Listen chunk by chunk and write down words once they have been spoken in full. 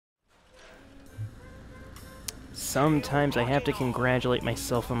Sometimes I have to congratulate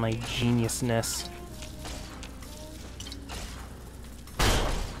myself on my geniusness.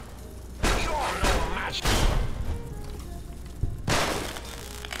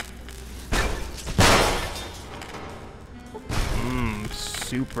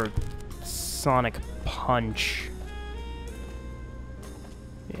 Super sonic punch.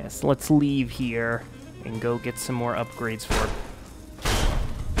 Yes, let's leave here and go get some more upgrades for it.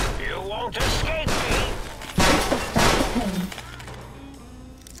 You won't escape me!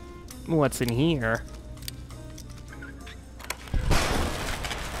 What's in here?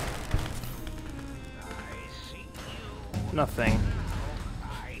 Nothing.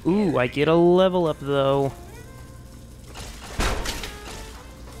 Ooh, I get a level up though.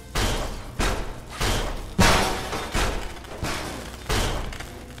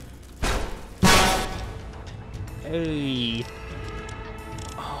 Hey.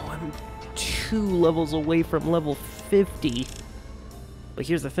 Oh, I'm 2 levels away from level 50. But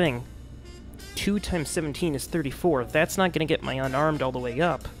here's the thing. 2 times 17 is 34. That's not gonna get my unarmed all the way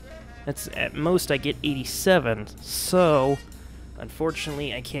up. That's, at most, I get 87. So,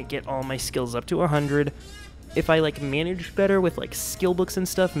 unfortunately, I can't get all my skills up to 100. If I, like, manage better with, like, skill books and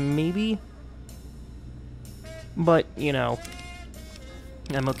stuff, maybe. But, you know,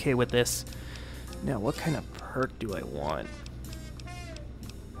 I'm okay with this. Now, what kind of perk do I want?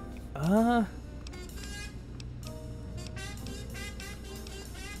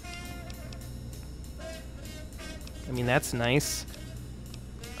 I mean, that's nice.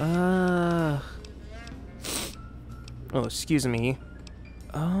 Oh, excuse me.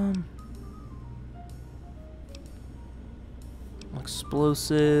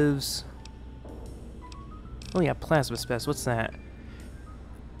 Explosives. Oh yeah, plasma spec. What's that?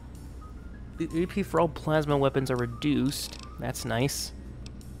 The AP for all plasma weapons are reduced. That's nice.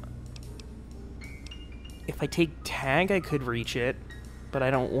 If I take tag, I could reach it, but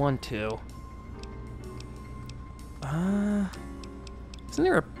I don't want to. Isn't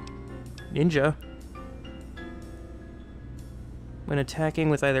there a ninja? When attacking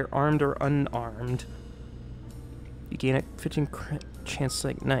with either armed or unarmed, you gain a 15 chance,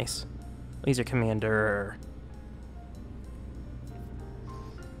 like, nice. Laser commander.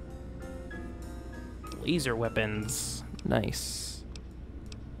 Laser weapons. Nice.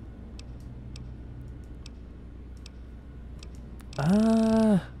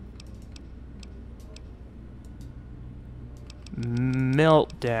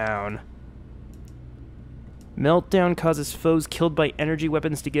 Meltdown. Meltdown causes foes killed by energy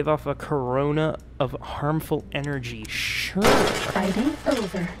weapons to give off a corona of harmful energy. Sure. Fighting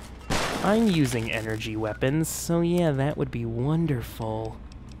over. I'm using energy weapons, so yeah, that would be wonderful.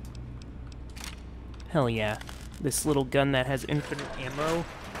 Hell yeah. This little gun that has infinite ammo.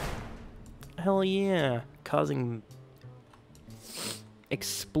 Hell yeah. Causing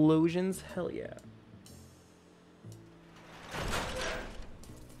explosions. Hell yeah.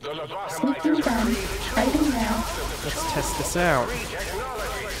 Sneaking down. Fighting now. Let's test this out.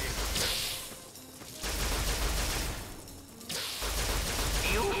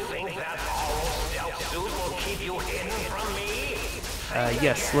 You think that hollow stealth suit will keep you hidden from me?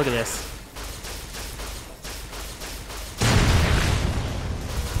 Yes, look at this.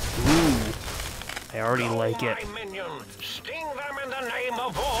 Ooh. I already like it. My minion, sting them in the name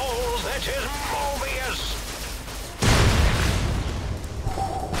of all that is Mobius.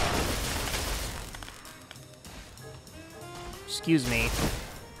 Excuse me.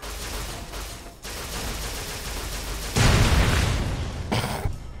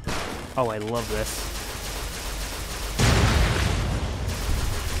 Oh, I love this.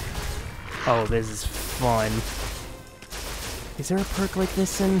 Oh, this is fun. Is there a perk like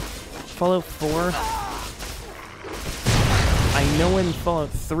this in Fallout 4? I know in Fallout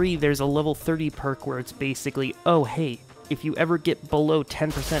 3 there's a level 30 perk where it's basically, oh hey, if you ever get below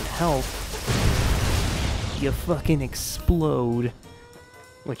 10% health, you fucking explode.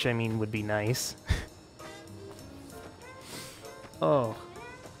 Which, I mean, would be nice. Oh.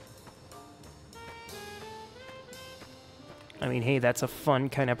 I mean, hey, that's a fun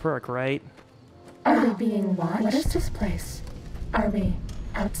kind of perk, right? Are we being watched? What is this place? Are we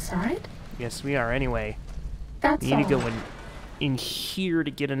outside? Yes, we are, anyway. That's We need to all. go in here to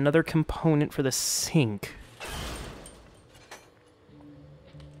get another component for the sink.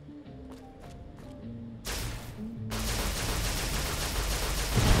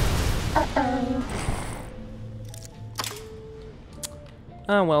 Uh-oh.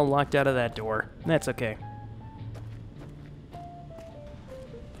 Oh, well, locked out of that door. That's okay.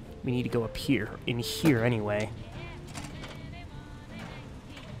 We need to go up here. In here, anyway.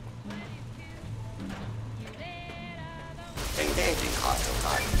 Changing hostile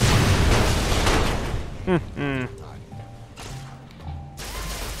target.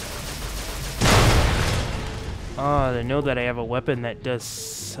 Oh, to know that I have a weapon that does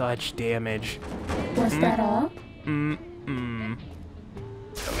such damage. Was that all? Commencing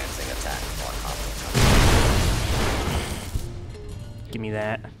attack on hostile target. Give me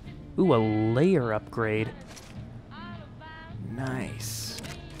that. Ooh, a layer upgrade. Nice.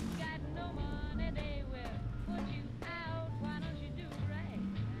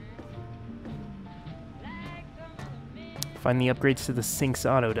 Find the upgrades to the Sync's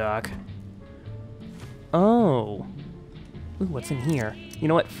auto dock. Oh. Ooh, what's in here? You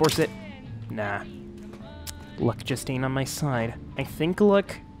know what? Force it. Nah. Luck just ain't on my side. I think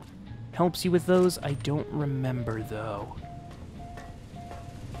luck helps you with those. I don't remember, though.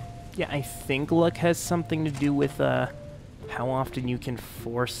 Yeah, I think luck has something to do with, how often you can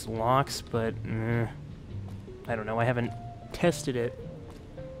force locks, but, I don't know. I haven't tested it.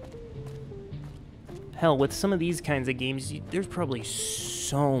 Hell, with some of these kinds of games, there's probably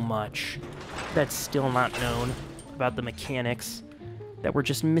so much that's still not known about the mechanics that we're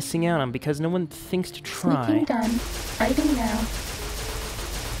just missing out on because no one thinks to try. Sneaking gun. Fighting now.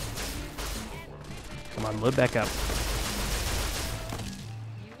 Come on, load back up.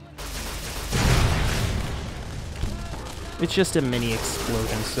 It's just a mini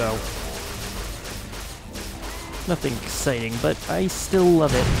explosion, so nothing exciting, but I still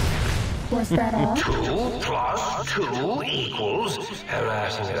love it. Was that all? 2 plus 2 equals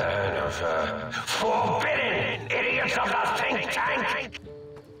harassing the head of forbidden idiots of the think tank.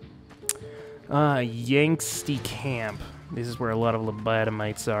 Yangsty Camp. This is where a lot of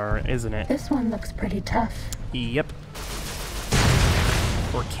lobotomites are, isn't it? This one looks pretty tough. Yep.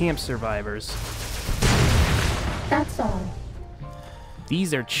 Or camp survivors. That's all.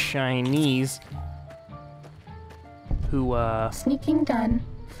 These are Chinese who, Sneaking gun.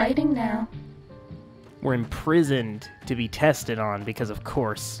 Fighting now. were imprisoned to be tested on because, of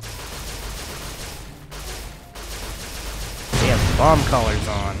course, they have bomb collars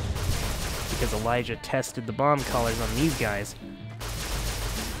on. Because Elijah tested the bomb collars on these guys.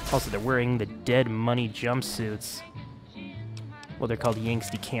 Also, they're wearing the dead money jumpsuits. Well, they're called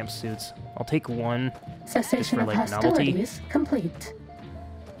Yangsty Camp suits. I'll take one. Cessation for, of like, hostilities complete.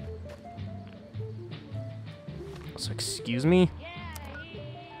 So, excuse me?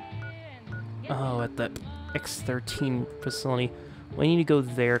 Oh, at the X-13 facility. Well, I need to go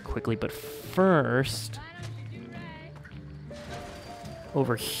there quickly, but first...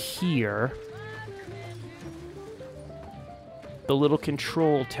 over here... the little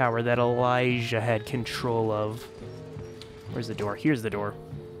control tower that Elijah had control of. Where's the door? Here's the door.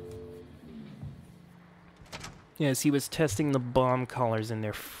 Yes, he was testing the bomb collars and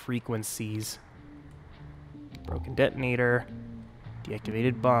their frequencies. Broken detonator.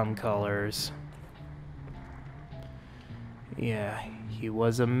 Deactivated bomb collars. Yeah, he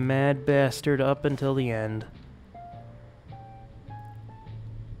was a mad bastard up until the end.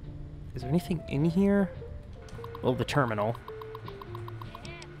 Is there anything in here? Well, the terminal.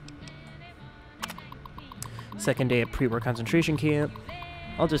 Second day at pre-war concentration camp.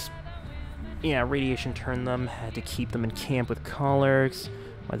 I'll just... yeah, radiation turned them. Had to keep them in camp with collars.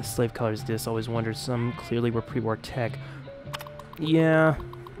 Why the slave collars this? Always wondered. Some clearly were pre-war tech. Yeah,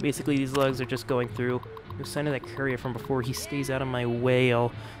 basically these lugs are just going through. No sign of that courier from before. He stays out of my way.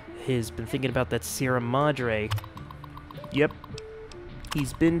 He's been thinking about that Sierra Madre. Yep.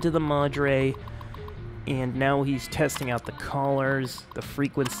 He's been to the Madre, and now he's testing out the collars, the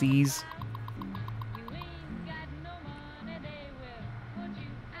frequencies.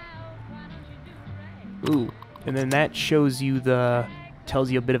 Ooh, and then that shows you tells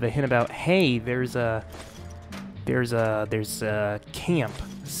you a bit of a hint about, hey, there's a camp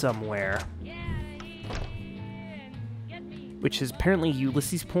somewhere. Which is apparently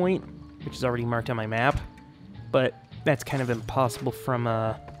Ulysses Point, which is already marked on my map, but that's kind of impossible from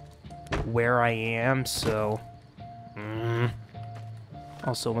where I am, so...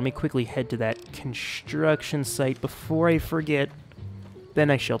 Also, let me quickly head to that construction site before I forget.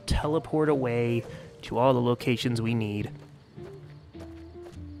 Then I shall teleport away to all the locations we need.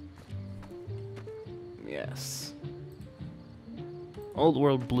 Yes. Old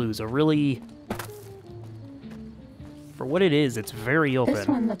World Blues are really... for what it is, it's very open. This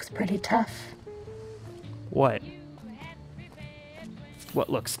one looks pretty tough. What? What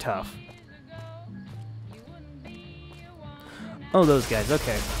looks tough? Oh, those guys,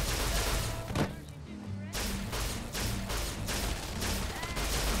 okay.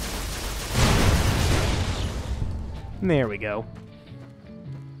 There we go.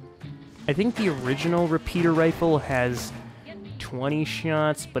 I think the original repeater rifle has 20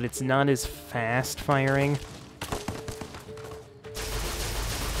 shots, but it's not as fast firing.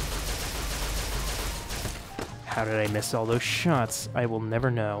 How did I miss all those shots? I will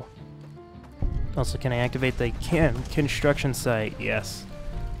never know. Also, can I activate the construction site? Yes.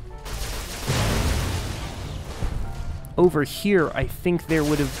 Over here, I think there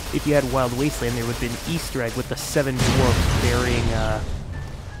would have, if you had Wild Wasteland, there would have been Easter egg with the 7 dwarfs burying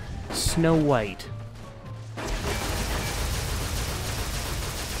Snow White.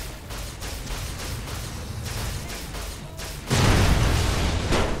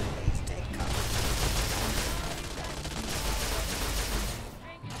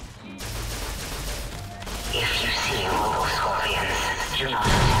 If you see mobile scorpions, do not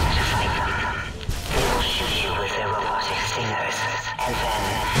attempt to fight them. They will shoot you with their robotic stingers, and then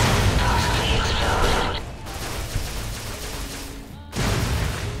possibly explode.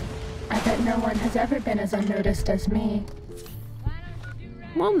 I bet no one has ever been as unnoticed as me.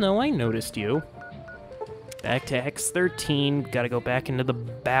 Well, no, I noticed you. Back to X13, gotta go back into the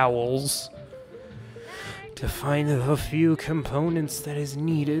bowels to find the few components that is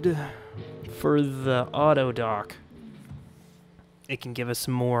needed for the auto dock. It can give us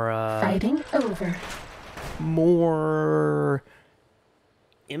more, Fighting over. more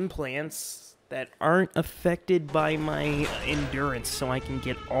implants that aren't affected by my endurance, so I can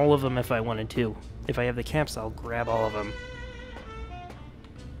get all of them if I wanted to. If I have the caps, I'll grab all of them.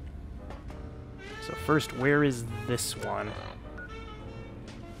 So first, where is this one?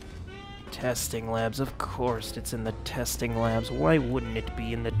 Testing labs, of course it's in the testing labs. Why wouldn't it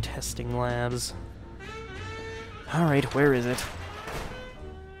be in the testing labs? Alright, where is it?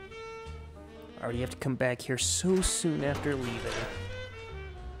 I already have to come back here so soon after leaving.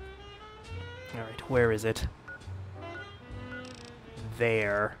 Alright, where is it?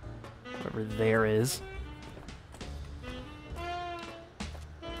 There. Wherever there is.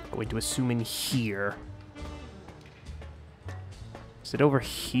 Going to assume in here. Is it over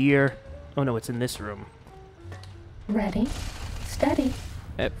here? Oh no, it's in this room. Ready, steady,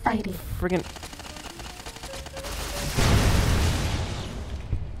 fighting. Friggin'.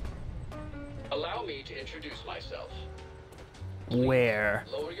 Allow me to introduce myself. Where?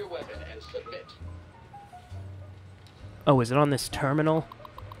 Lower your weapon and submit. Oh, is it on this terminal?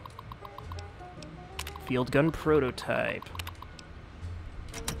 Field gun prototype.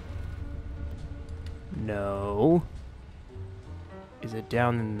 No. Is it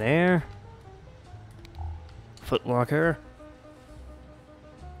down in there? Footlocker?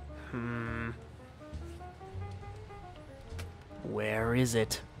 Where is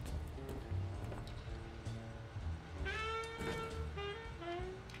it?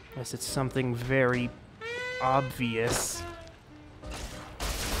 Unless it's something very obvious.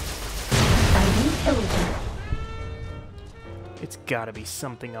 Fighting over. It's gotta be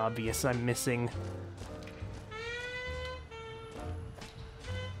something obvious I'm missing.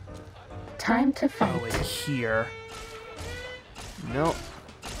 Time to fight. Oh, it's here. Nope.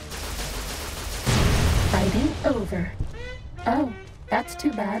 Fighting over. Oh, that's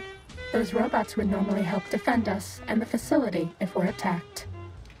too bad. Those robots would normally help defend us and the facility if we're attacked.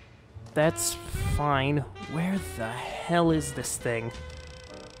 That's fine. Where the hell is this thing?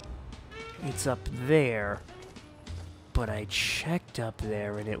 It's up there. But I checked up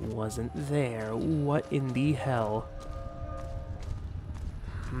there and it wasn't there. What in the hell?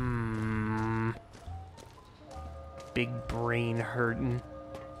 Big brain hurtin'.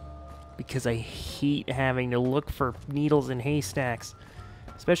 Because I hate having to look for needles in haystacks.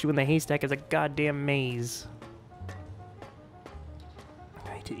 Especially when the haystack is a goddamn maze.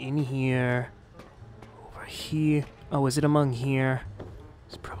 Right in here. Over here. Oh, is it among here?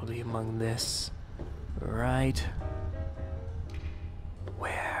 It's probably among this. Right.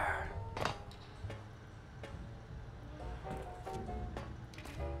 Where?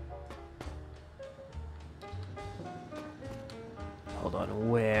 Hold on,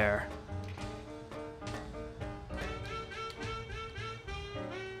 where?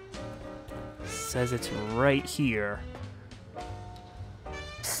 Says it's right here.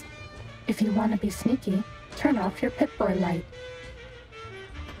 Psst. If you want to be sneaky, turn off your Pip-Boy light.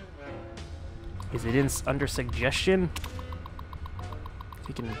 Is it in under suggestion?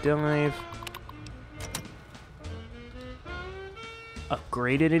 You can dive.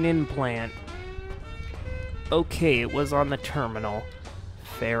 Upgraded an implant. Okay, it was on the terminal.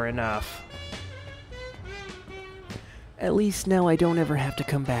 Fair enough. At least now I don't ever have to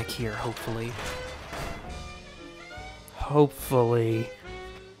come back here, hopefully. Hopefully.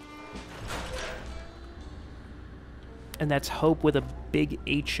 And that's hope with a big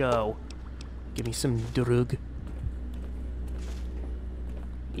H-O. Give me some drug.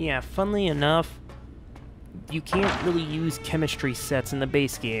 yeah, funnily enough, you can't really use chemistry sets in the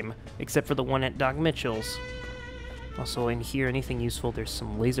base game, except for the one at Doc Mitchell's. Also, in here, anything useful? There's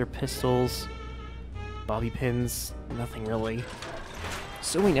some laser pistols, bobby pins, nothing really.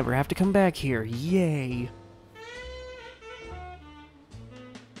 So we never have to come back here. Yay!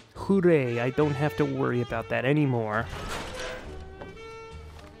 Hooray, I don't have to worry about that anymore.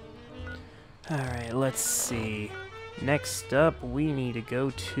 Alright, let's see. Next up, we need to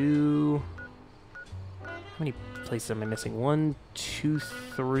go to... How many places am I missing? 1, 2,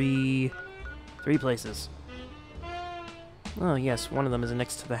 3... 3 places. Oh yes, one of them is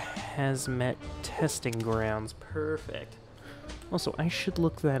next to the hazmat testing grounds. Perfect. Also, I should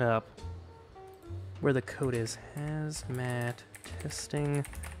look that up. Where the code is. Hazmat testing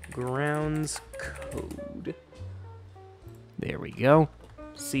grounds code. There we go.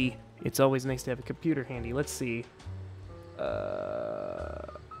 See, it's always nice to have a computer handy. Let's see.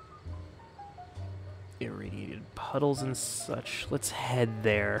 Irradiated puddles and such. Let's head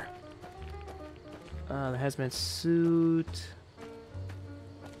there. The hazmat suit.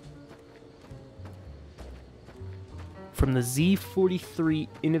 From the Z43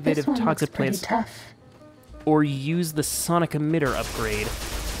 innovative toxic plants. Tough. Or use the sonic emitter upgrade,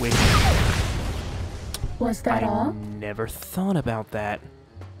 which Was that all? never thought about that.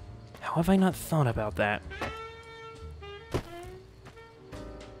 How have I not thought about that?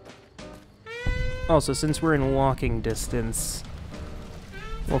 Also, since we're in walking distance,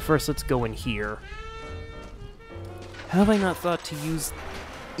 well, first let's go in here. How have I not thought to use...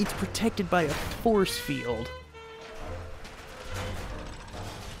 It's protected by a force field.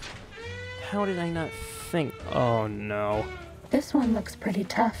 How did I not think... Oh, no. This one looks pretty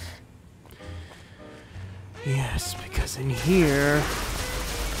tough. Yes, because in here...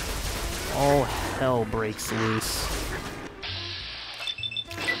 all hell breaks loose.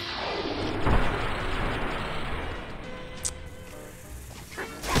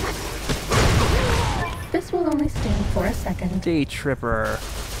 This will only stand for a second. Day Tripper.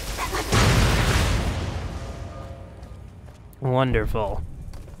 Wonderful.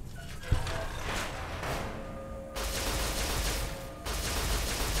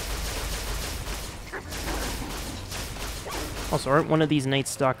 Also, aren't one of these Night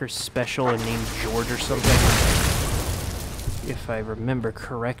Stalkers special and named George or something? If I remember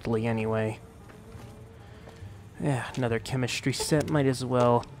correctly, anyway. Yeah, another chemistry set. Might as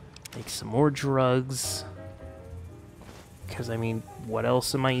well make some more drugs. Because, I mean, what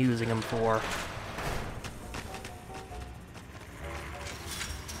else am I using them for?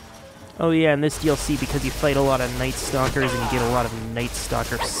 Oh yeah, in this DLC, because you fight a lot of Night Stalkers and you get a lot of Night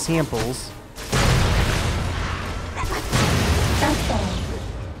Stalker samples... That's all.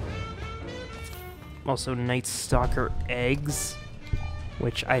 Also, Night Stalker eggs,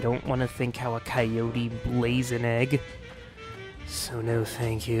 which I don't want to think how a coyote lays an egg. So no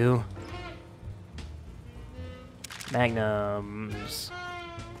thank you. Magnums.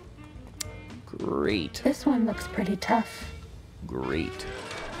 Great. This one looks pretty tough. Great.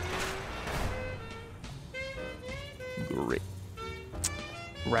 Great.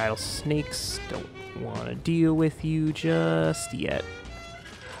 Rattlesnakes, don't want to deal with you just yet.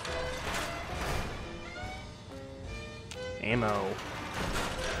 Ammo.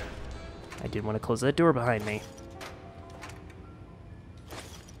 I did want to close that door behind me.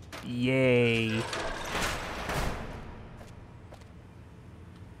 Yay.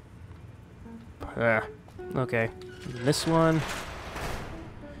 Okay. And this one.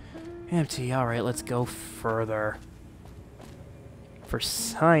 Empty. Alright, let's go further. For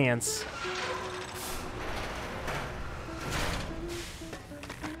science.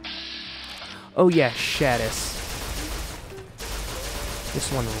 Oh yeah, Shadis.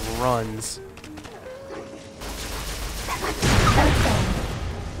 This one runs.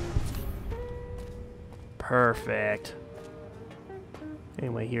 Perfect.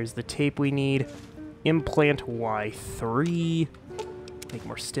 Anyway, here's the tape we need. Implant Y3. Make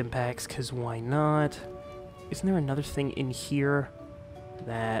more stim packs, because why not? Isn't there another thing in here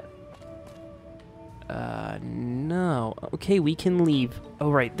that... no. Okay, we can leave.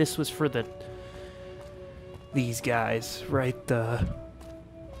 Oh, right, this was for the... these guys, right?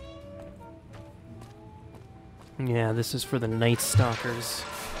 Yeah, this is for the Night Stalkers.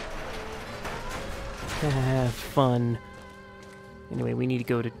 Have fun. Anyway, we need to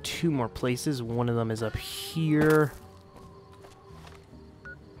go to 2 more places. One of them is up here.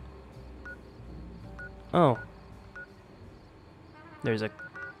 Oh. There's a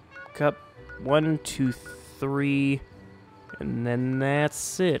cup. 1, 2, 3. And then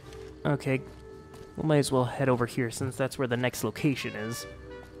that's it. Okay. We might as well head over here since that's where the next location is.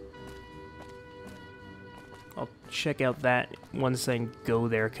 check out that once I go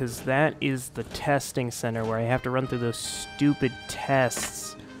there, because that is the testing center where I have to run through those stupid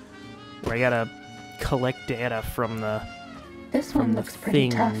tests where I gotta collect data from the This one looks pretty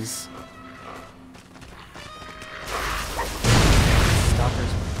tough. things.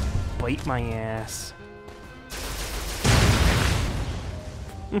 Stalkers bite my ass.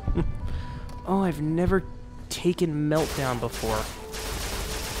 Oh, I've never taken Meltdown before.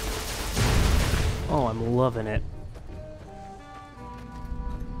 Oh, I'm loving it.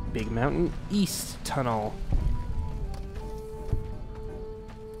 Big Mountain East Tunnel.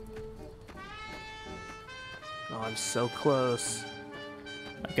 Oh, I'm so close.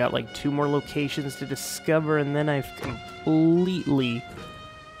 I've got like 2 more locations to discover, and then I've completely...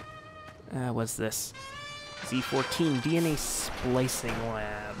 what's this? Z14 DNA Splicing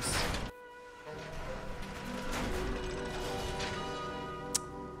Labs.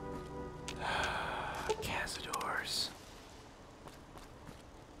 Cazadors.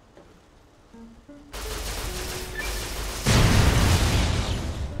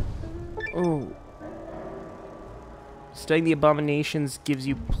 Oh. Studying the abominations gives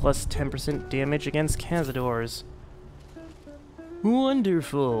you plus 10% damage against Cazadors.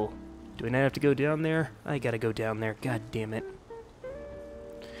 Wonderful. Do I not have to go down there? I gotta go down there. God damn it.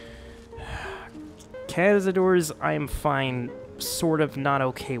 Cazadors, I am fine, sort of not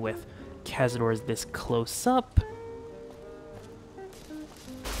okay with. Cazadors this close up.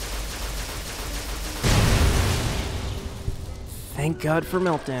 Thank God for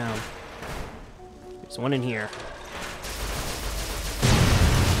Meltdown. There's one in here.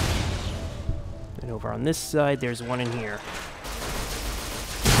 And over on this side, there's one in here.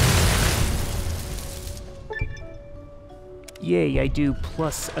 Yay, I do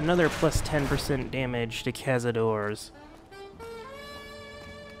another plus 10% damage to Cazadors.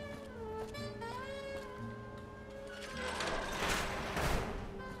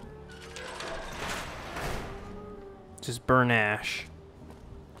 Just burn ash.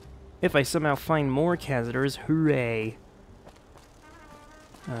 If I somehow find more Cazadors, hooray.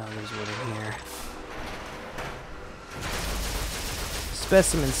 Oh, there's one in here.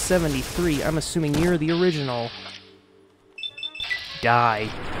 Specimen 73, I'm assuming you're the original. Die.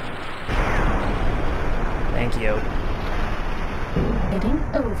 Thank you. Getting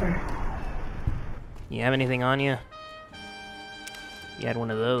over. You have anything on you? You had one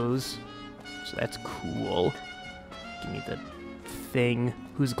of those. So that's cool. Give me the thing.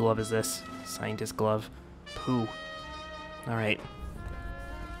 Whose glove is this? Scientist glove. Pooh. Alright.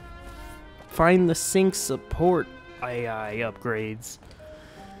 Find the sync support AI upgrades.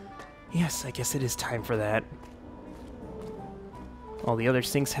 Yes, I guess it is time for that. All the other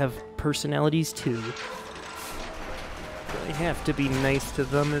syncs have personalities too. I have to be nice to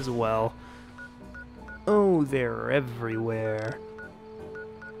them as well. Oh, they're everywhere.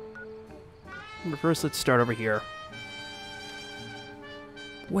 But first, let's start over here.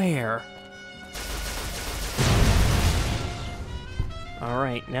 Where?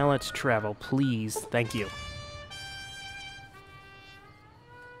 Alright, now let's travel, please. Thank you.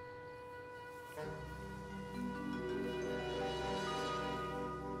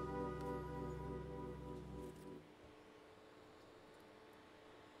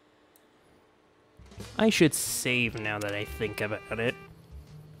 I should save now that I think about it.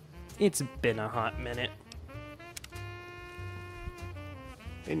 It's been a hot minute.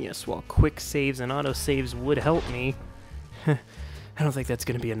 And yes, while quick saves and auto saves would help me, I don't think that's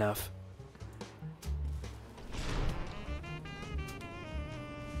going to be enough.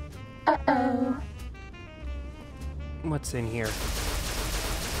 Uh-oh. What's in here?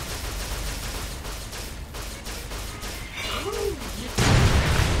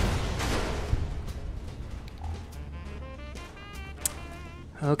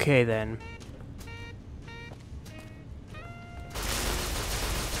 Okay then.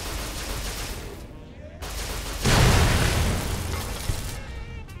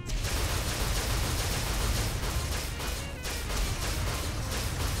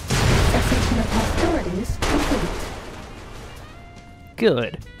 Cessation of hostilities complete.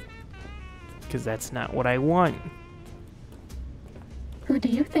 Good. Because that's not what I want. Who do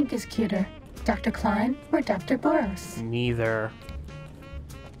you think is cuter, Dr. Klein or Dr. Boros? Neither.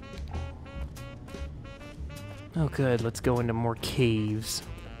 Oh good, let's go into more caves.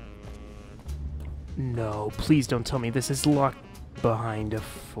 No, please don't tell me this is locked behind a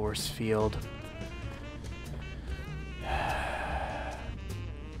force field.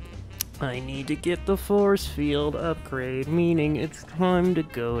 I need to get the force field upgrade, meaning it's time to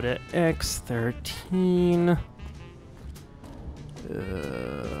go to X13.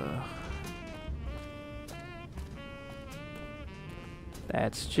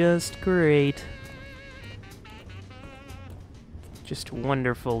 That's just great. Just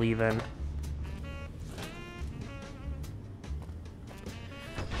wonderful, even.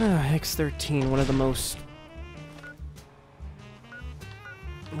 X13, one of the most...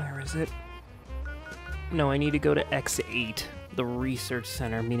 Where is it? No, I need to go to X8, the research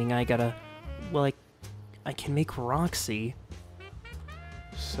center, meaning I gotta... Well, I can make Roxy.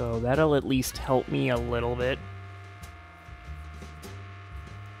 So that'll at least help me a little bit.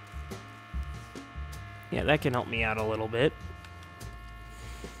 Yeah, that can help me out a little bit.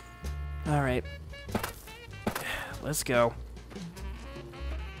 Alright. Let's go.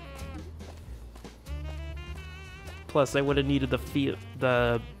 Plus, I would have needed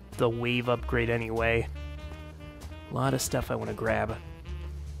the wave upgrade anyway. A lot of stuff I want to grab.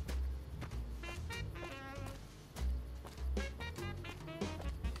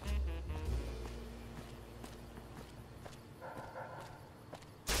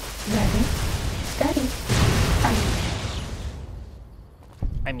 Ready, steady,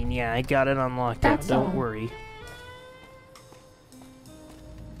 I mean, yeah, I got it on lockdown. That's Don't all. worry.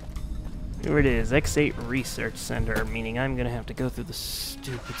 Here it is, X8 Research Center, meaning I'm gonna have to go through the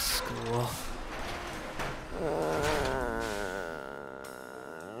stupid school.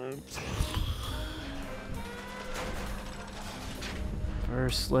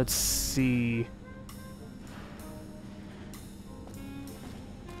 First, let's see.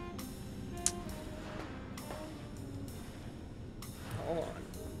 Hold on.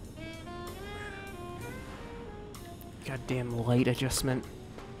 Goddamn light adjustment.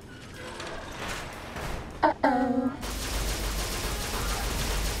 Uh-oh.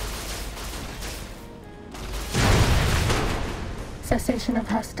 Cessation of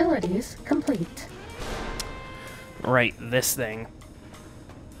hostilities complete. Right, this thing.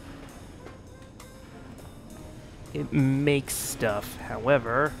 It makes stuff.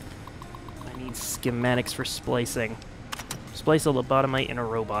 However, I need schematics for splicing. Splice a lobotomite in a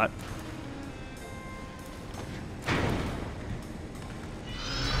robot.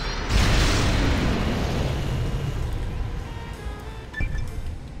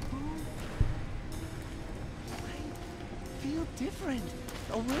 Feel different,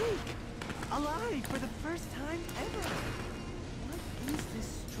 awake, alive for the first time ever. What is this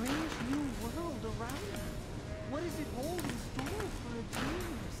strange new world around me? What does it hold in store for a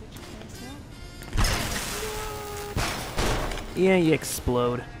dreamer such as myself? Yeah, you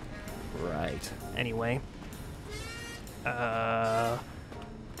explode. Right. Anyway. I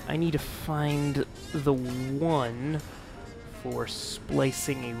need to find the one for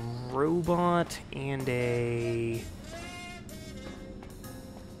splicing a robot and a...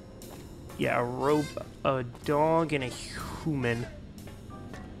 Yeah, a dog and a human.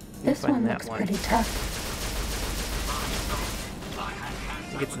 This one looks pretty tough. I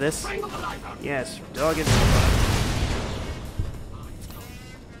think it's this. Yes, dog and robot.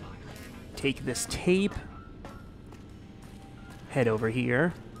 Take this tape. Head over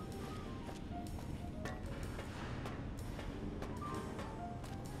here.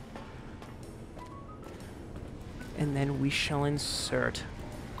 And then we shall insert.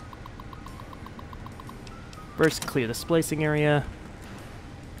 First, clear the splicing area.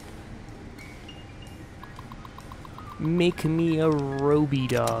 Make me a Roby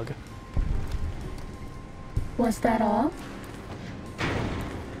dog. Was that all?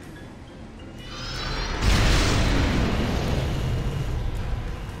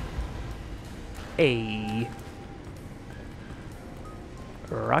 A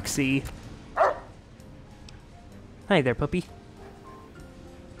Roxy. Hi there, puppy.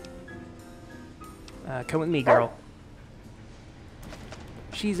 Come with me, girl.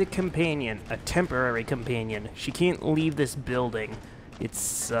 She's a companion, a temporary companion. She can't leave this building. It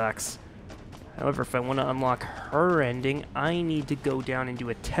sucks. However, if I want to unlock her ending, I need to go down and do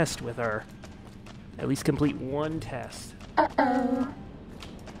a test with her. At least complete one test. Uh-oh.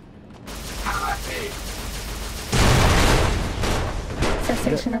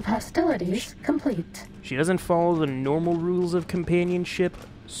 Cessation of hostilities complete. She doesn't follow the normal rules of companionship,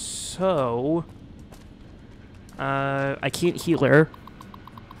 so... I can't heal her.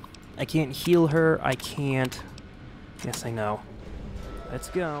 I can't heal her, I can't... Yes, I know. Let's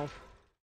go.